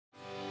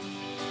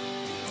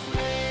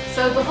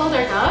So Behold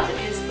Our God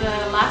is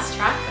the last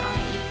track on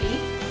the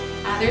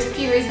EP. There's a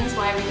few reasons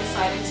why we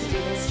decided to do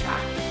this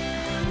track.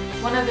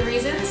 One of the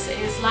reasons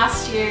is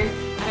last year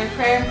at our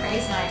prayer and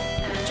praise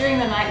night, during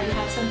the night we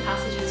had some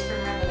passages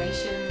from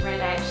Revelation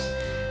read out,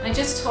 and I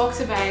just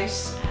talked about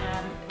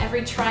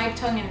every tribe,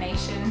 tongue and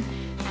nation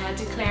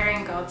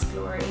declaring God's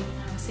glory,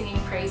 singing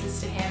praises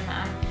to Him,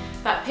 and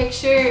that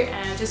picture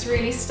just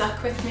really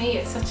stuck with me.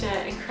 It's such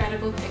an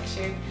incredible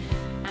picture.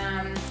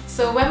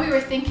 So when we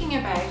were thinking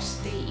about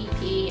the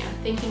EP and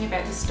thinking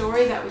about the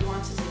story that we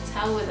wanted to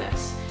tell with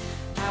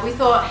it, we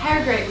thought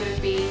how great would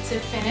it be to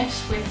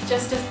finish with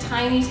just a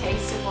tiny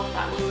taste of what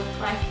that will look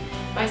like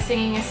by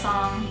singing a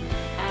song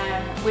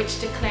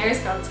which declares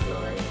God's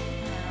glory.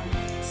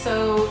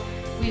 So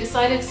we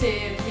decided to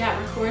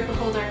record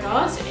Behold Our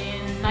God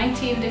in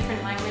 19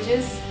 different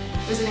languages.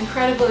 It was an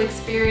incredible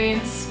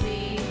experience.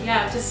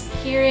 Just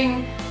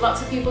hearing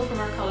lots of people from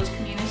our college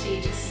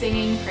community just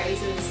singing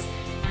praises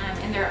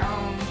in their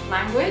own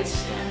language,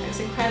 and it was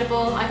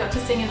incredible. I got to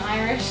sing in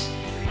Irish,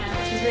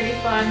 which was really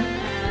fun.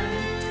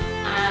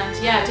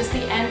 And yeah, just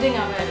the ending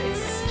of it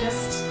is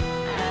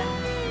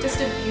just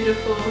a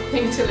beautiful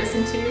thing to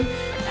listen to.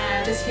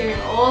 Just hearing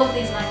all of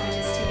these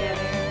languages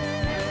together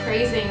and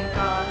praising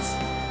God.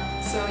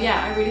 So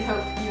yeah, I really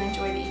hope you